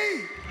see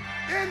me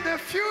in the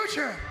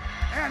future,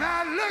 and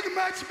I look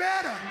much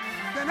better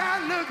than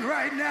I look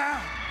right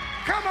now.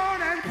 Come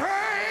on and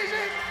praise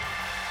him.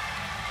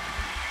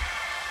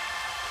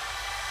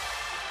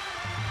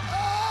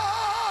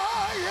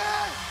 Oh,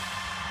 yes.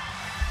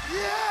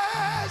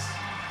 Yes.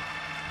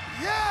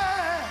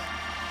 Yes.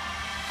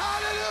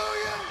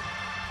 Hallelujah.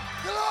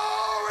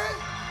 Glory.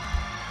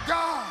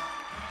 God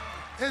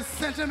is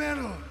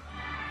sentimental.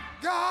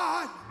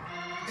 God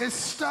is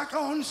stuck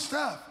on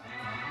stuff.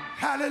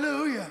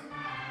 Hallelujah.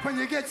 When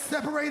you get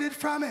separated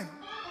from him,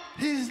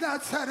 he's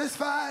not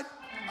satisfied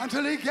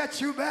until he gets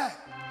you back.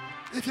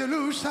 If you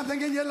lose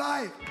something in your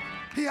life,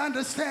 he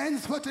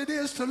understands what it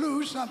is to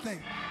lose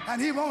something,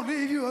 and he won't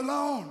leave you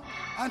alone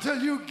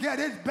until you get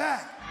it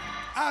back.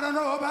 I don't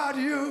know about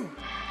you.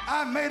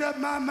 I've made up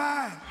my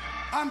mind.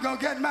 I'm going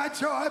to get my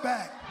joy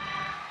back.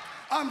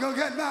 I'm going to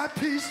get my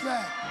peace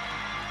back.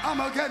 I'm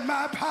going to get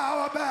my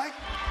power back.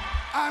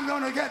 I'm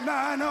going to get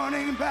my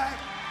anointing back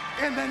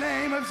in the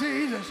name of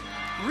Jesus.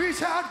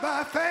 Reach out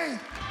by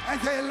faith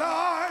and say,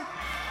 Lord,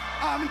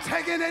 I'm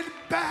taking it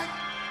back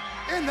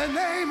in the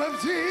name of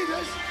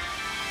Jesus.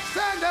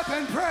 Stand up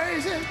and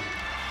praise him.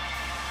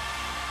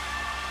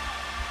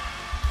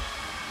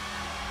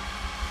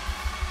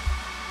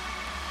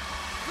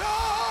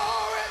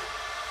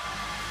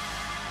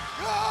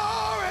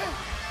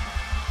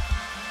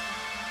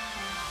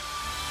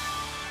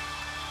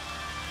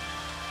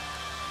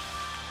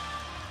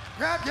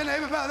 Grab your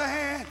neighbor by the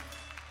hand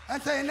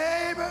and say,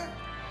 neighbor,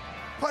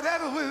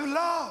 whatever we've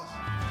lost,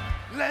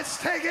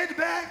 let's take it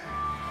back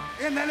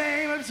in the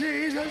name of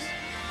Jesus.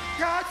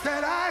 God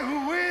said, I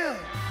will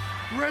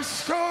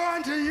restore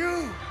unto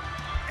you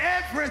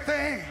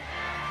everything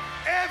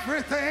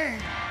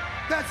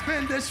that's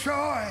been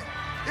destroyed.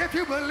 If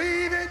you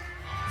believe it,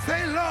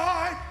 say,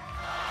 Lord,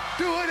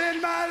 do it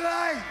in my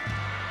life.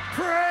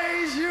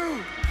 Praise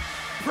you,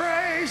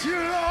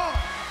 Lord,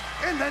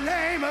 in the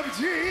name of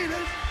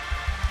Jesus.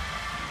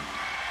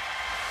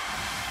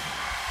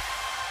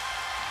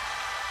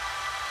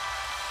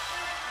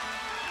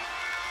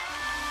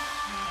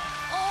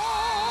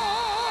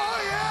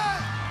 Oh,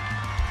 yeah.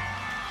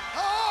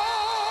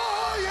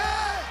 Oh,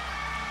 yeah.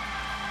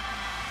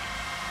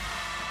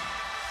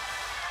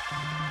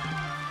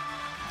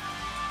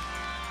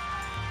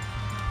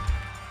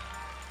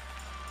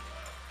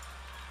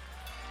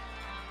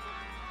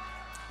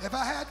 If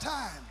I had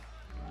time,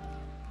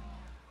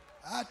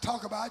 I'd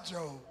talk about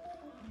Job.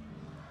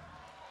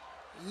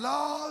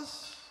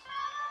 Lost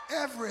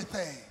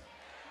everything,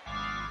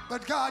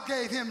 but God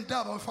gave him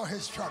double for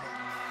his trouble.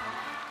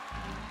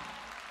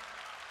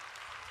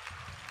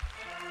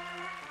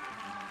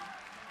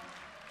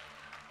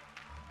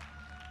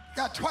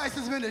 Got twice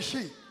as many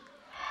sheep,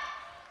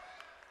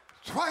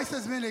 twice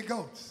as many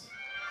goats,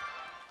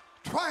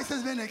 twice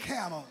as many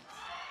camels.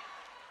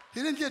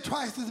 He didn't get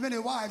twice as many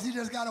wives. He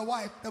just got a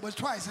wife that was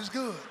twice as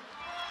good.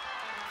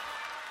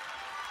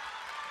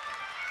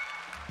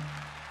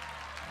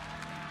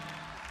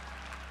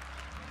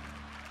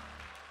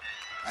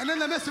 And in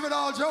the midst of it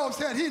all, Job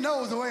said, he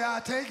knows the way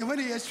I take, and when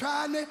he has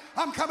tried me,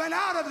 I'm coming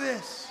out of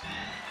this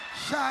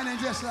shining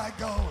just like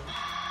gold.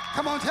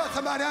 Come on, tell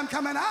somebody, I'm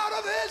coming out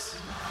of this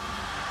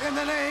in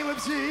the name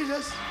of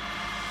Jesus.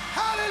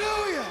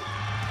 Hallelujah.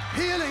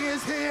 Healing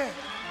is here.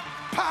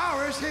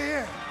 Power is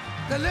here.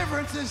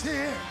 Deliverance is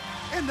here.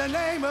 In the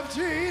name of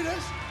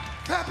Jesus.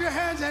 Clap your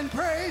hands and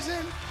praise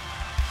him.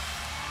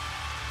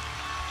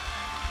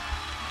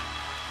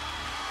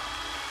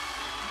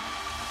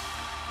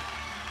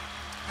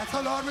 And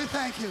so, Lord, we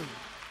thank you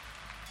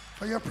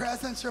for your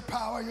presence, your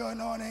power, your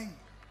anointing.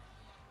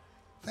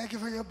 Thank you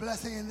for your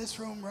blessing in this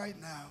room right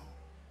now.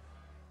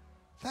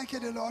 Thank you,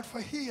 dear Lord,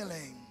 for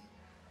healing.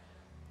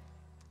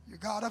 You're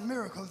God of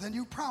miracles, and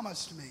you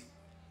promised me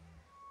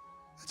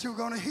that you were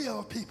going to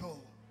heal people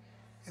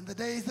in the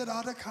days that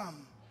are to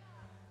come.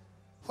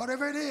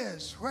 Whatever it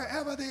is,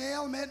 wherever the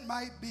ailment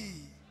might be,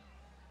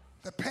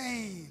 the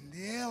pain,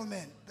 the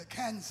ailment, the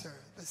cancer,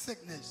 the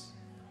sickness,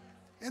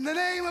 in the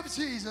name of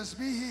Jesus,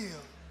 be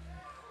healed.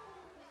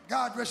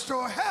 God,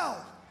 restore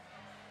health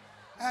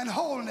and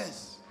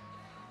wholeness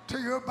to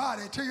your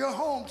body, to your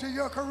home, to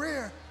your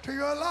career, to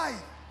your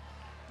life.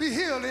 Be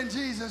healed in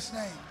Jesus'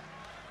 name.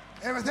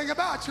 Everything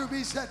about you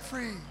be set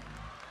free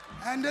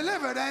and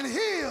delivered and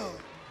healed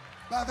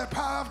by the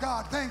power of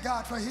God. Thank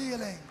God for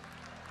healing.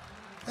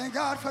 Thank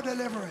God for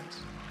deliverance.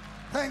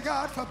 Thank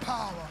God for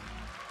power.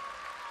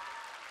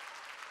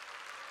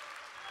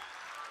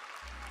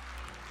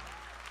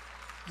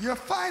 Your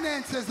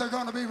finances are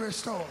going to be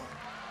restored.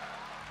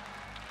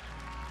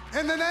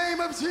 In the name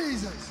of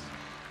Jesus.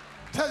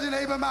 Tell your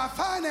neighbor, my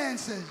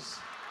finances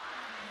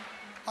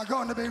are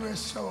going to be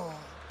restored.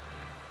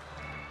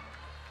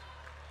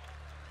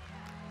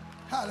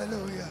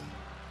 Hallelujah.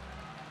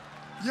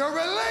 Your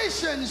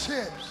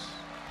relationships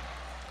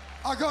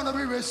are going to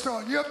be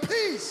restored. Your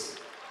peace,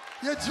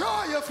 your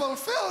joy, your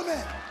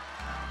fulfillment.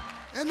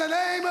 In the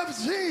name of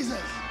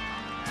Jesus.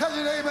 Tell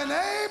your neighbor,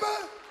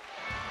 neighbor,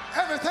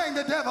 everything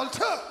the devil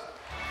took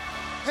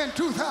in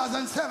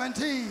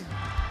 2017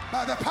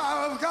 by the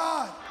power of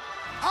God,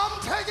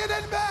 I'm taking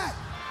it back.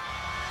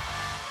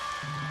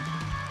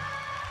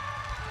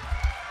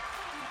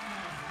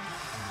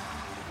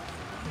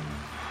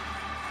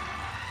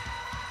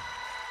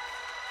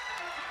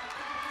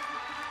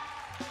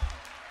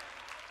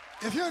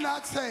 If you're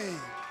not saved,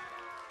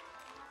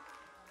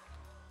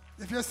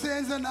 if your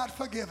sins are not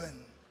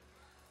forgiven,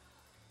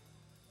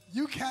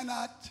 you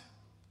cannot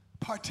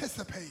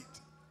participate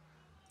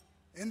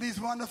in these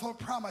wonderful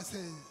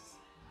promises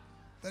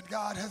that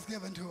God has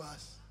given to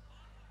us.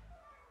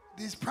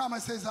 These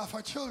promises are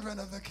for children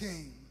of the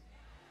King,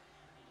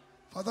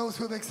 for those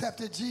who have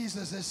accepted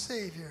Jesus as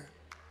Savior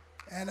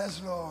and as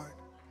Lord.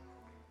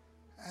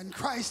 And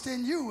Christ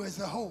in you is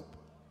the hope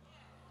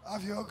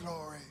of your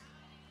glory.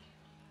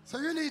 So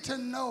you need to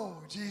know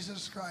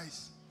Jesus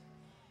Christ.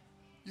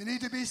 You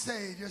need to be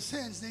saved. Your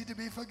sins need to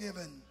be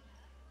forgiven.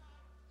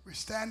 We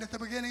stand at the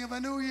beginning of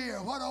a new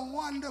year. What a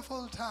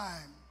wonderful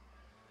time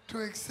to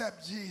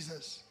accept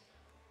Jesus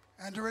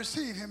and to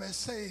receive him as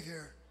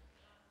Savior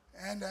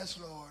and as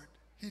Lord.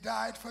 He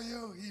died for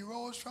you. He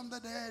rose from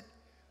the dead.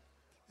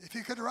 If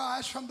he could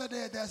rise from the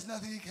dead, there's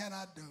nothing he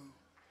cannot do.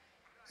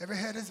 Every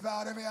head is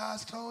bowed, every eye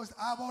is closed.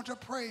 I want to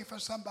pray for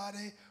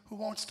somebody who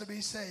wants to be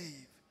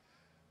saved,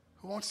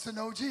 who wants to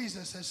know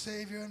Jesus as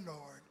Savior and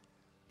Lord.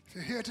 If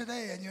you're here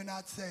today and you're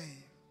not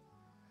saved,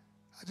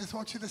 I just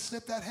want you to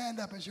slip that hand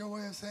up as your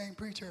way of saying,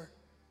 preacher,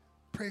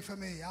 pray for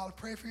me. I'll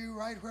pray for you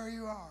right where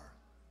you are.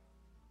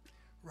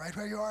 Right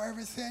where you are,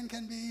 every sin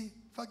can be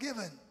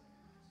forgiven.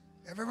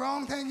 Every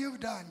wrong thing you've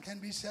done can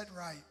be set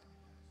right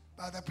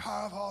by the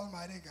power of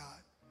Almighty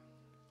God.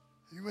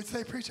 You would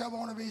say, preacher, I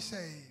want to be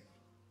saved.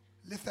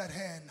 Lift that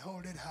hand,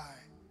 hold it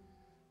high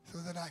so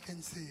that I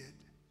can see it.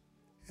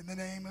 In the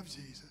name of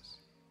Jesus.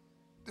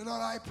 Dear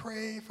Lord, I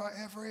pray for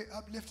every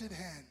uplifted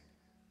hand.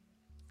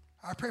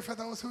 I pray for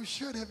those who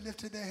should have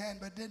lifted their hand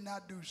but did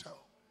not do so.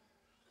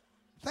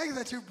 Thank you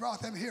that you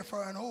brought them here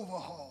for an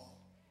overhaul.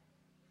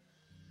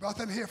 Brought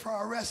them here for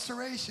a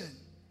restoration.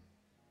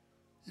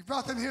 You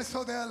brought them here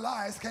so their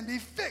lives can be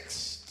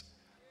fixed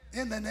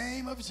in the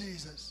name of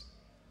Jesus.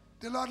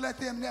 Dear Lord, let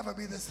them never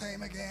be the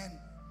same again.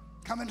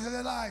 Come into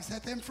their lives,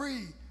 set them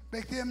free,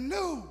 make them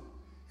new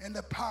in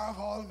the power of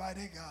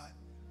Almighty God.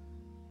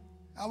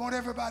 I want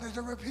everybody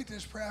to repeat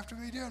this prayer after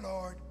me. Dear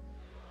Lord,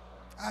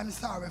 I'm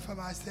sorry for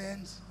my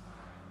sins.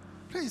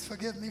 Please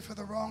forgive me for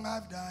the wrong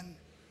I've done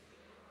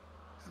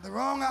and the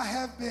wrong I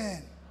have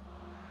been.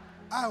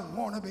 I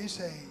want to be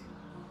saved.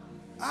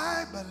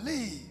 I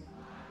believe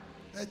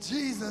that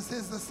Jesus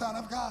is the Son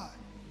of God.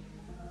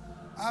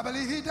 I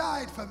believe he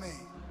died for me.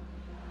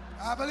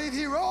 I believe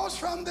he rose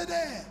from the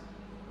dead.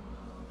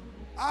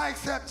 I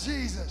accept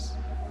Jesus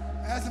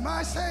as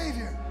my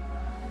Savior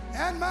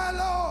and my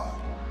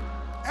Lord.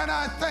 And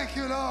I thank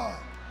you, Lord.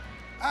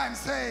 I'm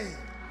saved.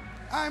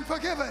 I'm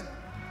forgiven.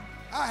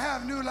 I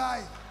have new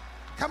life.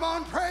 Come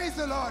on, praise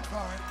the Lord for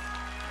it.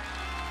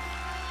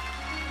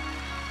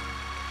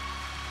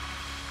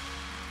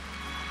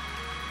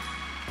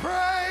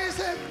 Praise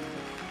him.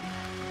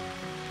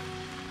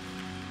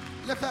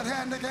 Lift that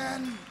hand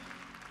again.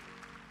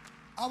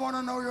 I want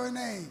to know your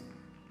name.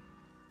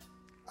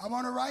 I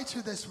want to write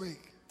you this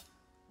week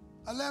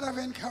a letter of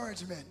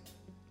encouragement.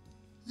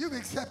 You've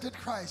accepted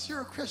Christ.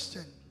 You're a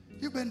Christian.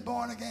 You've been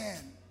born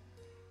again.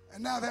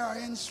 And now there are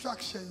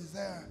instructions.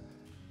 There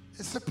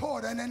is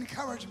support and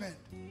encouragement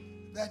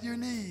that you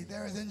need.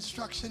 There is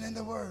instruction in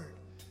the Word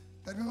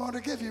that we want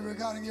to give you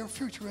regarding your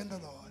future in the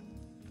Lord.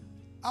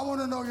 I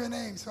want to know your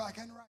name so I can write.